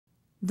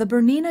The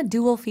BERNINA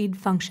dual feed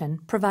function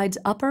provides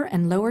upper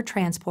and lower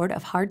transport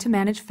of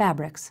hard-to-manage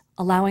fabrics,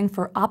 allowing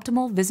for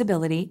optimal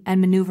visibility and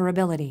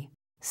maneuverability.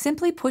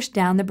 Simply push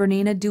down the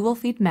BERNINA dual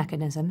feed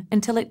mechanism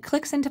until it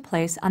clicks into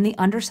place on the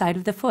underside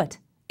of the foot.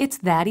 It's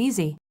that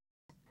easy.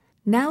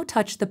 Now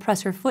touch the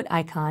presser foot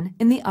icon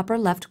in the upper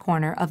left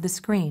corner of the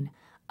screen.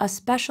 A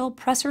special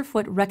presser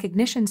foot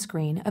recognition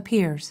screen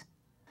appears.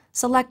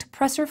 Select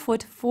Presser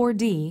Foot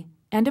 4D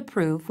and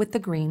approve with the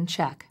green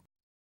check.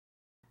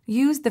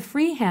 Use the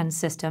freehand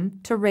system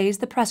to raise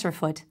the presser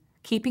foot,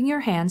 keeping your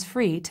hands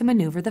free to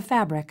maneuver the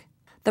fabric.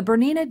 The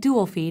BERNINA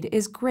dual feed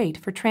is great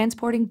for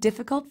transporting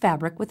difficult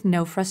fabric with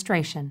no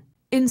frustration.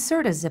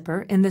 Insert a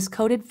zipper in this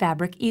coated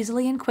fabric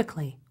easily and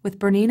quickly with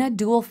BERNINA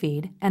dual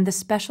feed and the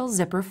special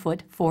zipper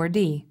Foot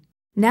 4D.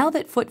 Now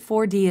that Foot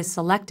 4D is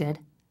selected,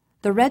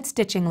 the red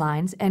stitching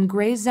lines and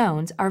gray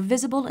zones are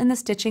visible in the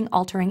stitching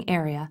altering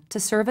area to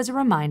serve as a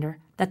reminder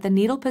that the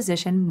needle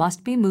position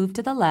must be moved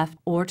to the left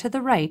or to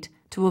the right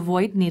to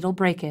avoid needle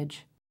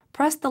breakage.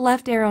 Press the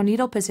left arrow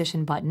needle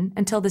position button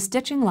until the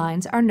stitching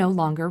lines are no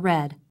longer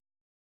red.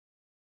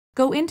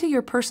 Go into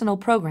your personal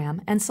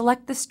program and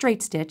select the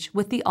straight stitch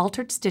with the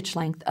altered stitch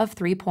length of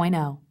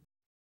 3.0.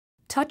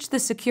 Touch the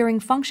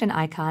securing function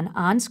icon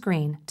on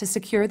screen to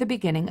secure the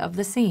beginning of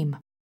the seam.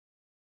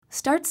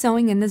 Start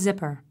sewing in the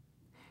zipper.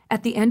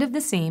 At the end of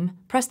the seam,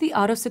 press the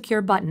Auto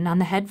Secure button on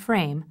the head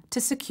frame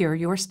to secure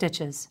your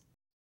stitches.